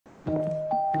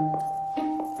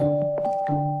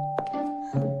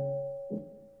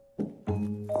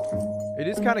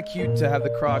is kind of cute to have the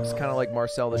Crocs kind of like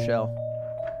Marcel the Shell.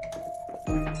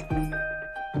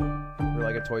 Or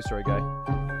like a Toy Story guy.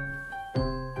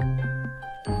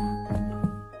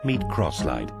 Meet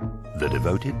Crosslide, the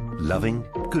devoted, loving,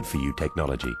 good-for-you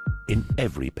technology in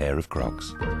every pair of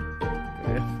Crocs.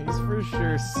 Yeah, he's for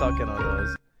sure sucking on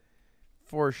those.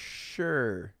 For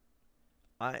sure.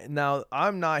 Now,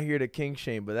 I'm not here to kink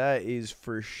shame, but that is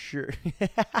for sure.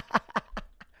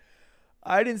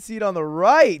 I didn't see it on the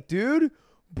right, dude.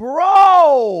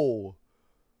 Bro!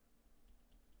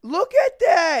 Look at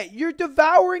that! You're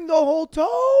devouring the whole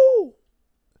toe!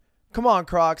 Come on,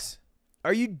 Crocs.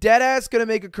 Are you deadass gonna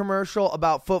make a commercial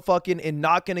about foot fucking and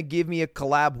not gonna give me a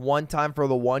collab one time for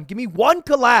the one? Give me one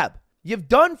collab! You've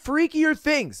done freakier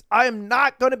things. I am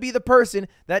not gonna be the person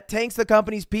that tanks the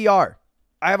company's PR.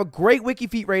 I have a great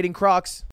WikiFeet rating, Crocs.